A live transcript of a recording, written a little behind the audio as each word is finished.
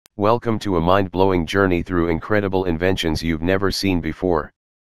Welcome to a mind-blowing journey through incredible inventions you've never seen before.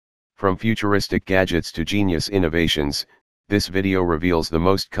 From futuristic gadgets to genius innovations, this video reveals the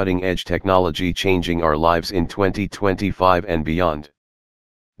most cutting-edge technology changing our lives in 2025 and beyond.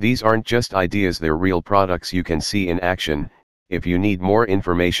 These aren't just ideas, they're real products you can see in action. If you need more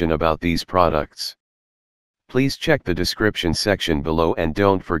information about these products, please check the description section below and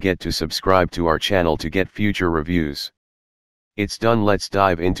don't forget to subscribe to our channel to get future reviews. It's done, let's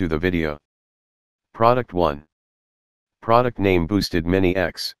dive into the video. Product 1. Product name: Boosted Mini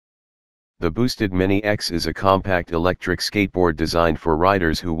X. The Boosted Mini X is a compact electric skateboard designed for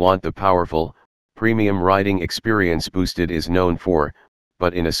riders who want the powerful, premium riding experience Boosted is known for,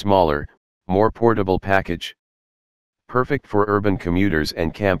 but in a smaller, more portable package. Perfect for urban commuters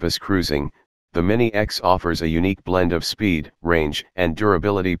and campus cruising, the Mini X offers a unique blend of speed, range, and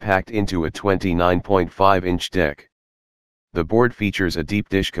durability packed into a 29.5-inch deck. The board features a deep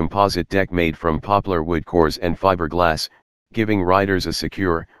dish composite deck made from poplar wood cores and fiberglass, giving riders a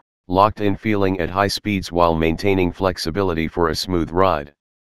secure, locked-in feeling at high speeds while maintaining flexibility for a smooth ride.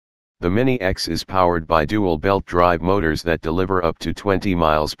 The Mini X is powered by dual belt drive motors that deliver up to 20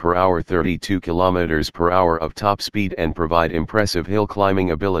 miles per hour, 32 kilometers per hour of top speed, and provide impressive hill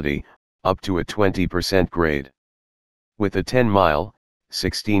climbing ability, up to a 20% grade. With a 10-mile,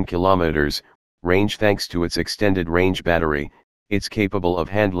 16 kilometers, range thanks to its extended range battery, it's capable of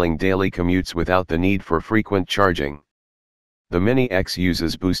handling daily commutes without the need for frequent charging. The Mini X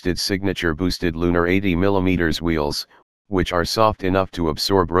uses Boosted's signature Boosted Lunar 80mm wheels, which are soft enough to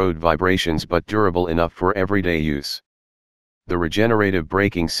absorb road vibrations but durable enough for everyday use. The regenerative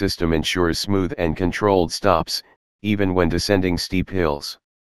braking system ensures smooth and controlled stops, even when descending steep hills.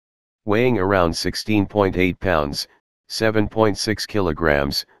 Weighing around 16.8 pounds, 7.6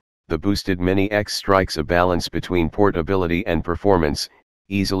 kilograms, the Boosted Mini X strikes a balance between portability and performance,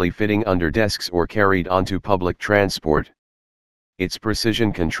 easily fitting under desks or carried onto public transport. Its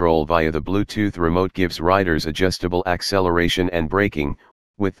precision control via the Bluetooth remote gives riders adjustable acceleration and braking,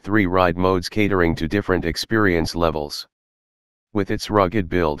 with 3 ride modes catering to different experience levels. With its rugged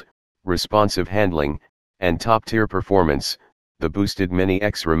build, responsive handling, and top-tier performance, the Boosted Mini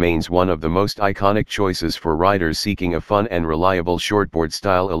X remains one of the most iconic choices for riders seeking a fun and reliable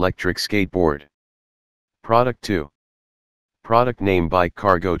shortboard-style electric skateboard. Product 2. Product name: Bike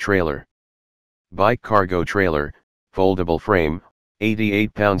Cargo Trailer. Bike Cargo Trailer, foldable frame,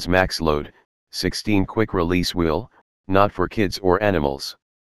 88 pounds max load, 16 quick-release wheel, not for kids or animals.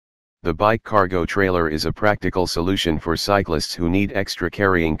 The Bike Cargo Trailer is a practical solution for cyclists who need extra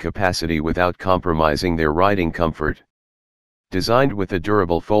carrying capacity without compromising their riding comfort. Designed with a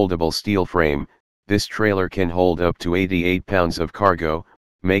durable foldable steel frame, this trailer can hold up to 88 pounds of cargo,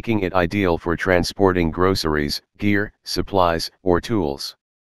 making it ideal for transporting groceries, gear, supplies, or tools.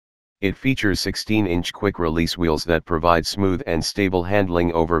 It features 16-inch quick-release wheels that provide smooth and stable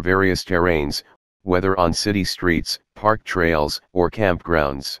handling over various terrains, whether on city streets, park trails, or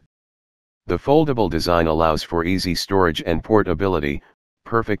campgrounds. The foldable design allows for easy storage and portability,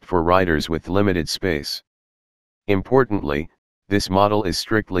 perfect for riders with limited space. Importantly, this model is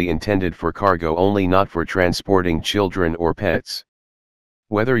strictly intended for cargo only, not for transporting children or pets.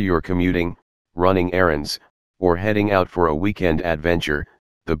 Whether you're commuting, running errands, or heading out for a weekend adventure,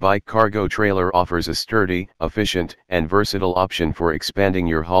 the Bike Cargo Trailer offers a sturdy, efficient, and versatile option for expanding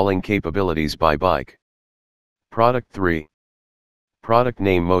your hauling capabilities by bike. Product 3. Product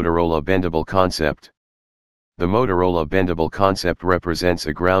name: Motorola Bendable Concept. The Motorola Bendable Concept represents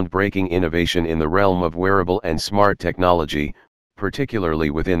a groundbreaking innovation in the realm of wearable and smart technology,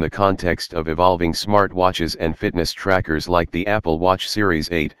 particularly within the context of evolving smartwatches and fitness trackers like the Apple Watch Series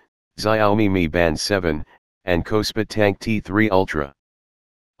 8, Xiaomi Mi Band 7, and Cospat Tank T3 Ultra.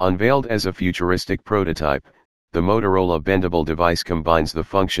 Unveiled as a futuristic prototype, the Motorola Bendable device combines the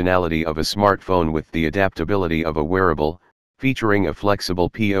functionality of a smartphone with the adaptability of a wearable, featuring a flexible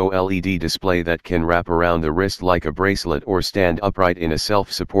POLED display that can wrap around the wrist like a bracelet or stand upright in a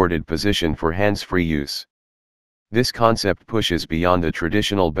self-supported position for hands-free use. This concept pushes beyond the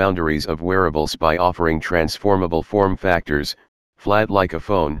traditional boundaries of wearables by offering transformable form factors, flat like a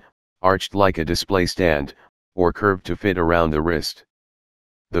phone, arched like a display stand, or curved to fit around the wrist.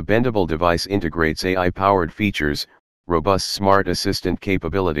 The bendable device integrates AI-powered features, robust smart assistant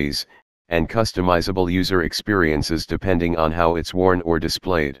capabilities, and customizable user experiences depending on how it's worn or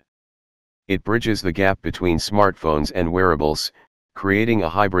displayed. It bridges the gap between smartphones and wearables, creating a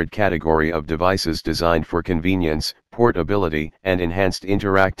hybrid category of devices designed for convenience, portability, and enhanced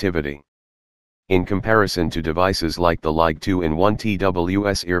interactivity. In comparison to devices like the LIG 2-in-1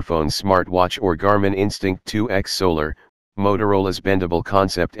 TWS earphones, smartwatch, or Garmin Instinct 2X Solar, Motorola's bendable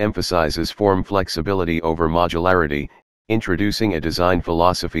concept emphasizes form flexibility over modularity, introducing a design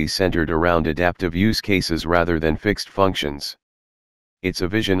philosophy centered around adaptive use cases rather than fixed functions. It's a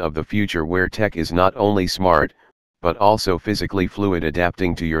vision of the future where tech is not only smart, but also physically fluid,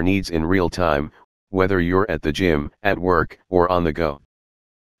 adapting to your needs in real time, whether you're at the gym, at work, or on the go.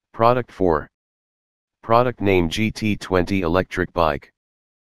 Product 4. Product name GT20 Electric Bike.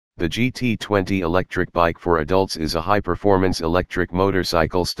 The GT20 electric bike for adults is a high-performance electric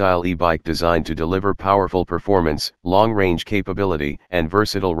motorcycle-style e-bike designed to deliver powerful performance, long-range capability, and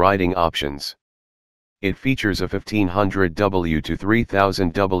versatile riding options. It features a 1500W to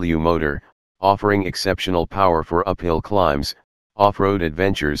 3000W motor, offering exceptional power for uphill climbs, off-road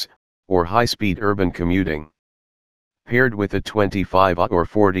adventures, or high-speed urban commuting. Paired with a 25 or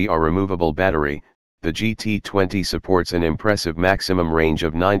 40Ah removable battery, the GT20 supports an impressive maximum range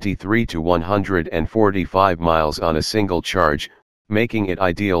of 93 to 145 miles on a single charge, making it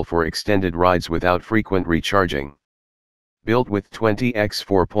ideal for extended rides without frequent recharging. Built with 20x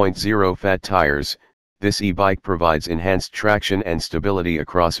 4.0 fat tires, this e-bike provides enhanced traction and stability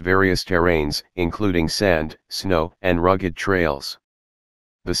across various terrains, including sand, snow, and rugged trails.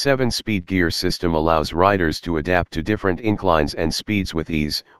 The 7-speed gear system allows riders to adapt to different inclines and speeds with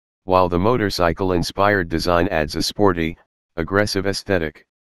ease, while the motorcycle-inspired design adds a sporty, aggressive aesthetic.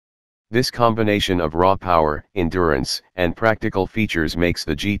 This combination of raw power, endurance, and practical features makes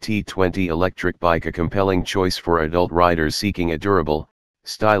the GT20 electric bike a compelling choice for adult riders seeking a durable,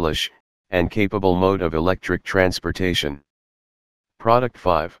 stylish, and capable mode of electric transportation. Product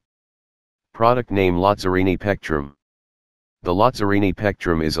 5. Product name Lazzarini Pectrum. The Lazzarini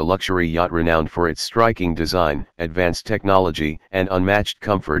Pectrum is a luxury yacht renowned for its striking design, advanced technology, and unmatched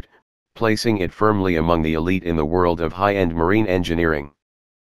comfort, placing it firmly among the elite in the world of high-end marine engineering.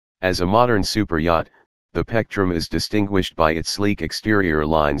 As a modern super yacht, the Pectrum is distinguished by its sleek exterior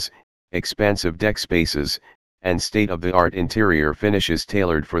lines, expansive deck spaces, and state-of-the-art interior finishes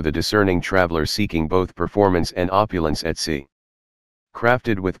tailored for the discerning traveler seeking both performance and opulence at sea.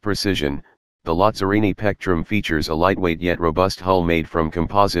 Crafted with precision, the Lazzarini Pectrum features a lightweight yet robust hull made from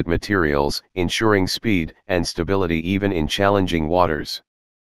composite materials, ensuring speed and stability even in challenging waters.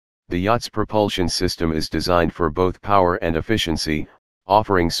 The yacht's propulsion system is designed for both power and efficiency,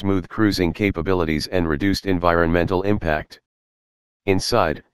 offering smooth cruising capabilities and reduced environmental impact.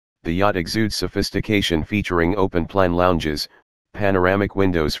 Inside, the yacht exudes sophistication, featuring open-plan lounges, panoramic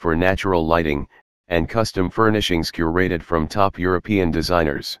windows for natural lighting, and custom furnishings curated from top European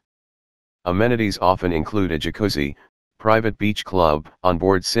designers. Amenities often include a jacuzzi, private beach club,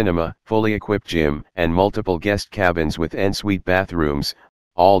 onboard cinema, fully equipped gym, and multiple guest cabins with en-suite bathrooms,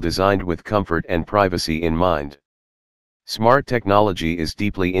 all designed with comfort and privacy in mind. Smart technology is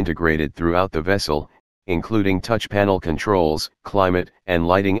deeply integrated throughout the vessel, including touch panel controls, climate and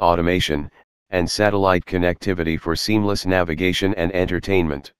lighting automation, and satellite connectivity for seamless navigation and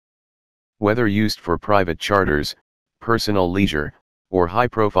entertainment. Whether used for private charters, personal leisure, or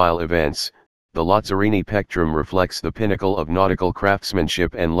high-profile events, the Lazzarini Pectrum reflects the pinnacle of nautical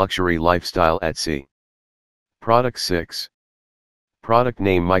craftsmanship and luxury lifestyle at sea. Product 6. Product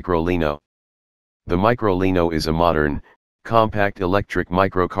name Microlino. The Microlino is a modern, compact electric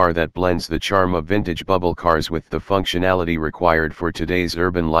microcar that blends the charm of vintage bubble cars with the functionality required for today's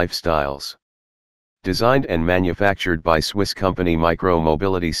urban lifestyles. Designed and manufactured by Swiss company Micro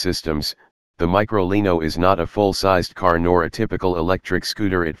Mobility Systems, the Microlino is not a full-sized car nor a typical electric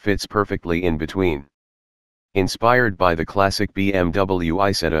scooter. It fits perfectly in between. Inspired by the classic BMW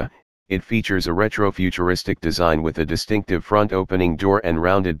Isetta, it features a retro-futuristic design with a distinctive front opening door and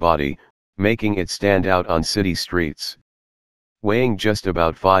rounded body, making it stand out on city streets. Weighing just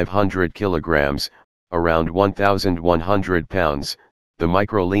about 500 kilograms, around 1,100 pounds, the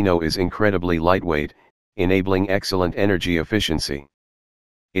Microlino is incredibly lightweight, enabling excellent energy efficiency.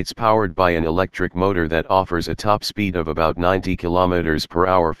 It's powered by an electric motor that offers a top speed of about 90 km per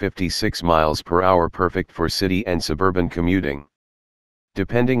hour, 56 miles per hour, perfect for city and suburban commuting.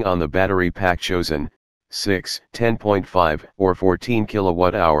 Depending on the battery pack chosen, 6, 10.5, or 14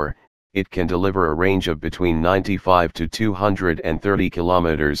 kWh, it can deliver a range of between 95 to 230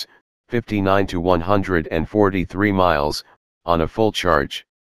 km, 59 to 143 miles, on a full charge.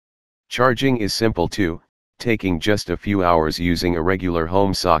 Charging is simple too, taking just a few hours using a regular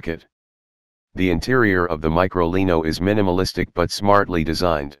home socket. The interior of the Microlino is minimalistic but smartly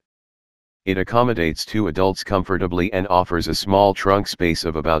designed. It accommodates 2 adults comfortably and offers a small trunk space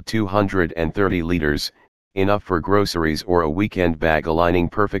of about 230 liters, enough for groceries or a weekend bag, aligning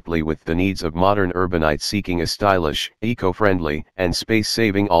perfectly with the needs of modern urbanites seeking a stylish, eco-friendly, and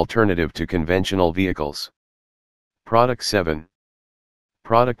space-saving alternative to conventional vehicles. Product 7.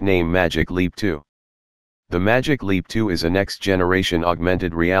 Product name Magic Leap 2. The Magic Leap 2 is a next-generation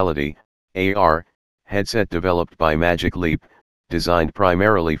augmented reality (AR) headset developed by Magic Leap, designed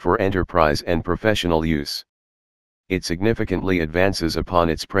primarily for enterprise and professional use. It significantly advances upon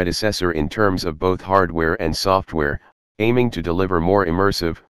its predecessor in terms of both hardware and software, aiming to deliver more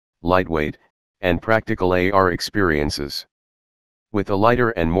immersive, lightweight, and practical AR experiences. With a lighter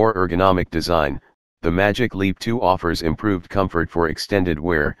and more ergonomic design, the Magic Leap 2 offers improved comfort for extended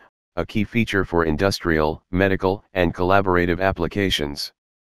wear, a key feature for industrial, medical, and collaborative applications.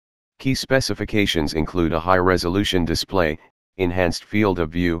 Key specifications include a high-resolution display, enhanced field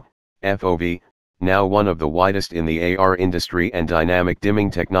of view, FOV, now one of the widest in the AR industry, and dynamic dimming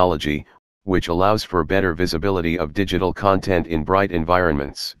technology, which allows for better visibility of digital content in bright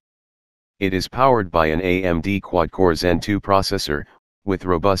environments. It is powered by an AMD quad-core Zen 2 processor, with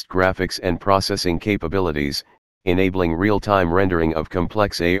robust graphics and processing capabilities, enabling real-time rendering of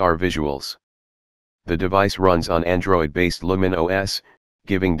complex AR visuals. The device runs on Android-based Lumen OS,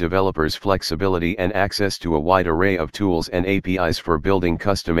 giving developers flexibility and access to a wide array of tools and APIs for building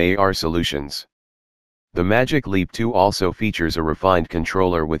custom AR solutions. The Magic Leap 2 also features a refined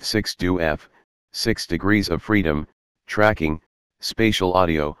controller with 6DoF, 6 degrees of freedom, tracking, spatial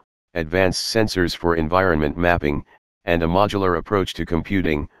audio, advanced sensors for environment mapping, and a modular approach to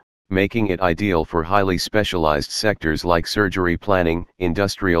computing, making it ideal for highly specialized sectors like surgery planning,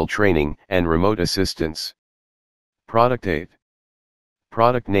 industrial training, and remote assistance. Product 8.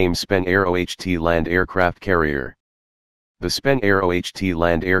 Product name Spen AeroHT Land Aircraft Carrier. The Spen AeroHT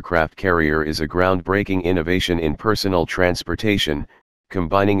Land Aircraft Carrier is a groundbreaking innovation in personal transportation,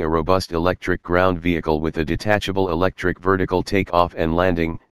 combining a robust electric ground vehicle with a detachable electric vertical takeoff and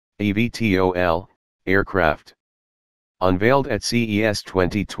landing (eVTOL) aircraft. Unveiled at CES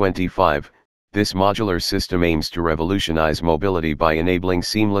 2025, this modular system aims to revolutionize mobility by enabling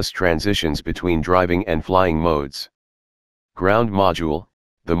seamless transitions between driving and flying modes. Ground module,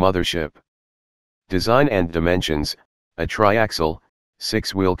 the mothership. Design and dimensions: a triaxle,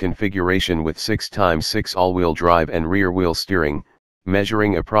 6-wheel configuration with 6x6 all-wheel drive and rear-wheel steering,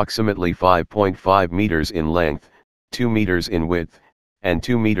 measuring approximately 5.5 meters in length, 2 meters in width, and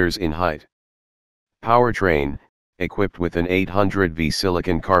 2 meters in height. Powertrain: equipped with an 800V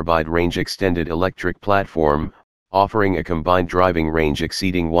silicon carbide range-extended electric platform, offering a combined driving range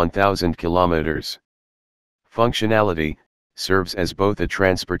exceeding 1,000 kilometers. Functionality: serves as both a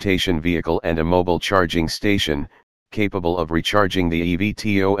transportation vehicle and a mobile charging station, capable of recharging the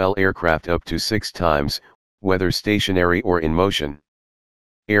eVTOL aircraft up to 6 times, whether stationary or in motion.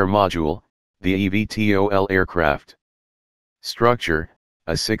 Air module, the eVTOL aircraft. Structure: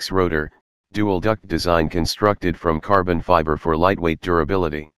 a 6-rotor, dual-duct design constructed from carbon fiber for lightweight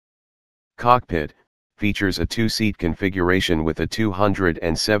durability. Cockpit: features a 2-seat configuration with a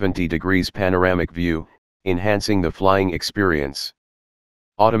 270 degrees panoramic view, enhancing the flying experience.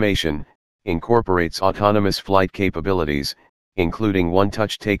 Automation: incorporates autonomous flight capabilities, including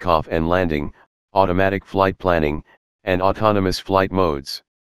one-touch takeoff and landing, automatic flight planning, and autonomous flight modes.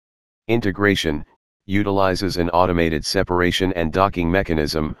 Integration: utilizes an automated separation and docking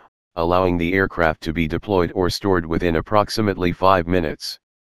mechanism, allowing the aircraft to be deployed or stored within approximately 5 minutes.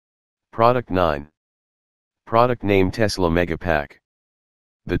 Product 9. Product name Tesla Megapack.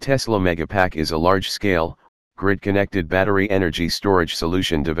 The Tesla Megapack is a large-scale, grid-connected battery energy storage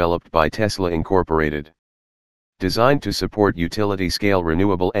solution developed by Tesla Incorporated. Designed to support utility-scale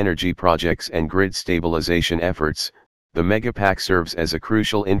renewable energy projects and grid stabilization efforts, the Megapack serves as a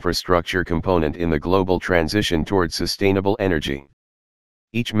crucial infrastructure component in the global transition towards sustainable energy.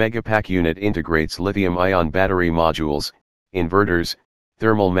 Each Megapack unit integrates lithium-ion battery modules, inverters,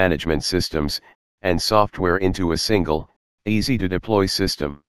 thermal management systems, and software into a single, easy-to-deploy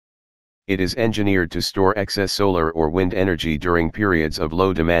system. It is engineered to store excess solar or wind energy during periods of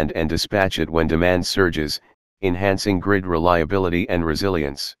low demand and dispatch it when demand surges, enhancing grid reliability and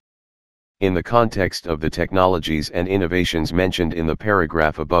resilience. In the context of the technologies and innovations mentioned in the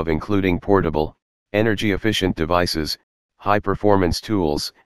paragraph above, including portable, energy-efficient devices, high-performance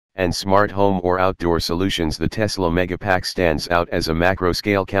tools, and smart home or outdoor solutions, the Tesla Megapack stands out as a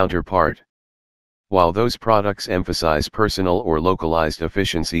macro-scale counterpart. While those products emphasize personal or localized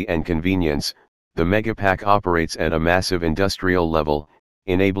efficiency and convenience, the Megapack operates at a massive industrial level,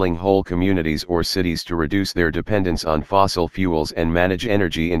 enabling whole communities or cities to reduce their dependence on fossil fuels and manage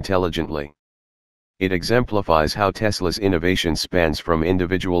energy intelligently. It exemplifies how Tesla's innovation spans from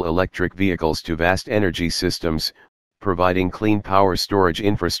individual electric vehicles to vast energy systems, providing clean power storage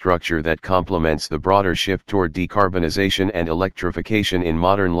infrastructure that complements the broader shift toward decarbonization and electrification in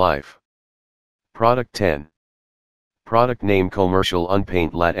modern life. Product 10. Product name Commercial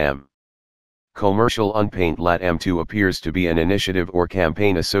UNPAINT Latam. Commercial UNPAINT Latam 2 appears to be an initiative or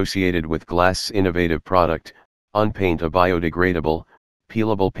campaign associated with Glass's innovative product, UNPAINT, a biodegradable,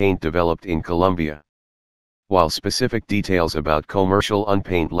 peelable paint developed in Colombia. While specific details about Commercial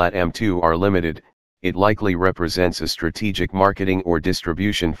UNPAINT Latam 2 are limited, it likely represents a strategic marketing or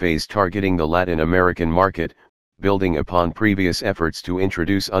distribution phase targeting the Latin American market, building upon previous efforts to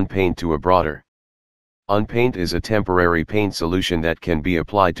introduce UNPAINT to a broader. UNPAINT is a temporary paint solution that can be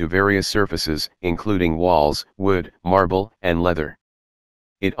applied to various surfaces, including walls, wood, marble, and leather.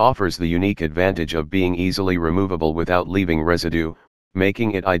 It offers the unique advantage of being easily removable without leaving residue,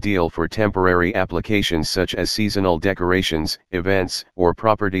 making it ideal for temporary applications such as seasonal decorations, events, or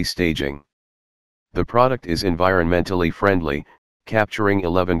property staging. The product is environmentally friendly, capturing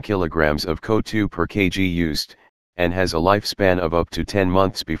 11 kilograms of CO2 per kg used, and has a lifespan of up to 10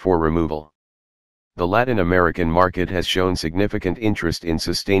 months before removal. The Latin American market has shown significant interest in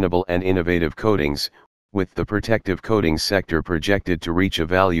sustainable and innovative coatings, with the protective coatings sector projected to reach a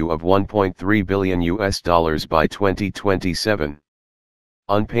value of $1.3 billion by 2027.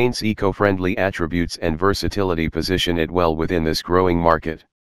 UNPAINT's eco-friendly attributes and versatility position it well within this growing market.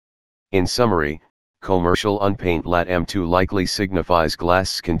 In summary, Commercial UNPAINT Latam 2 likely signifies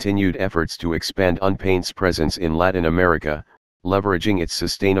Glass's continued efforts to expand UNPAINT's presence in Latin America, leveraging its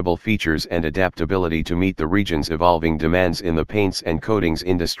sustainable features and adaptability to meet the region's evolving demands in the paints and coatings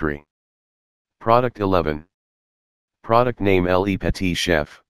industry. Product 11. Product name Petit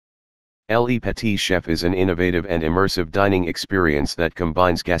Chef. Petit Chef is an innovative and immersive dining experience that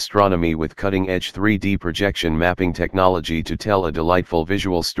combines gastronomy with cutting-edge 3D projection mapping technology to tell a delightful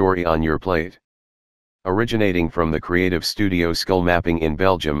visual story on your plate. Originating from the creative studio Skull Mapping in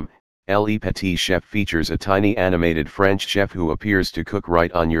Belgium, Petit Chef features a tiny animated French chef who appears to cook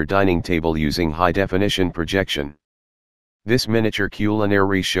right on your dining table using high-definition projection. This miniature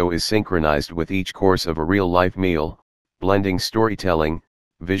culinary show is synchronized with each course of a real-life meal, blending storytelling,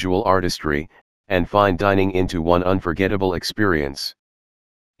 visual artistry, and fine dining into one unforgettable experience.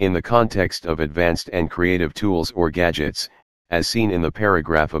 In the context of advanced and creative tools or gadgets, as seen in the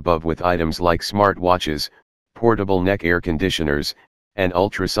paragraph above with items like smartwatches, portable neck air conditioners, and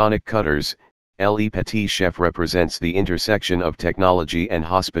ultrasonic cutters, Petit Chef represents the intersection of technology and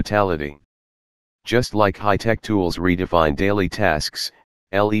hospitality. Just like high-tech tools redefine daily tasks,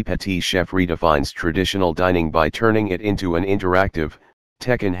 Petit Chef redefines traditional dining by turning it into an interactive,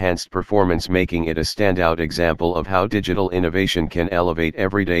 tech-enhanced performance, making it a standout example of how digital innovation can elevate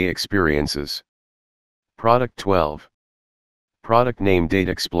everyday experiences. Product 12. Product name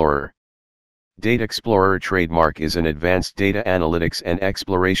Data Explorer. Data Explorer trademark is an advanced data analytics and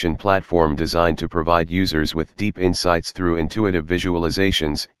exploration platform designed to provide users with deep insights through intuitive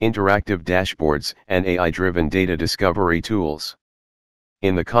visualizations, interactive dashboards, and AI-driven data discovery tools.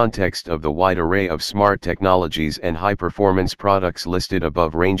 In the context of the wide array of smart technologies and high-performance products listed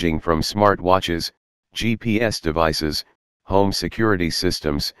above, ranging from smartwatches, GPS devices, home security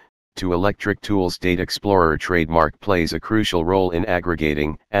systems, to electric tools, Data Explorer trademark plays a crucial role in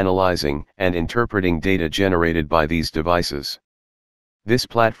aggregating, analyzing, and interpreting data generated by these devices. This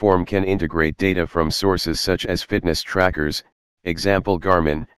platform can integrate data from sources such as fitness trackers, example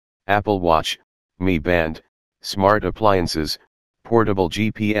Garmin, Apple Watch, Mi Band, smart appliances, portable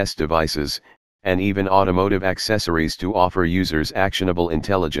GPS devices, and even automotive accessories to offer users actionable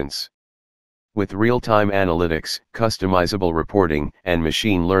intelligence. With real-time analytics, customizable reporting, and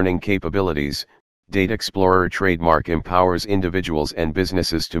machine learning capabilities, Data Explorer trademark empowers individuals and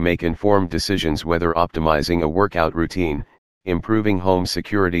businesses to make informed decisions, whether optimizing a workout routine, improving home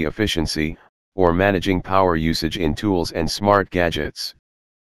security efficiency, or managing power usage in tools and smart gadgets.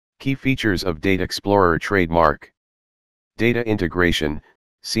 Key features of Data Explorer trademark. Data integration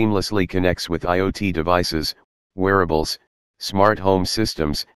seamlessly connects with IoT devices, wearables, smart home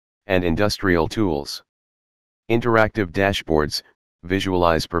systems, and industrial tools. Interactive dashboards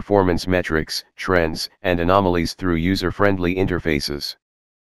visualize performance metrics, trends, and anomalies through user-friendly interfaces.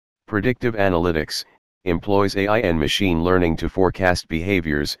 Predictive analytics employs AI and machine learning to forecast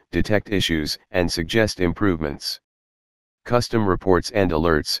behaviors, detect issues, and suggest improvements. Custom reports and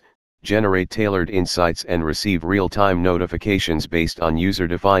alerts generate tailored insights and receive real-time notifications based on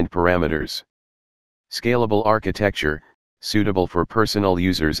user-defined parameters. Scalable architecture suitable for personal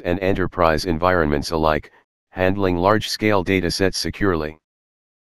users and enterprise environments alike, handling large-scale datasets securely.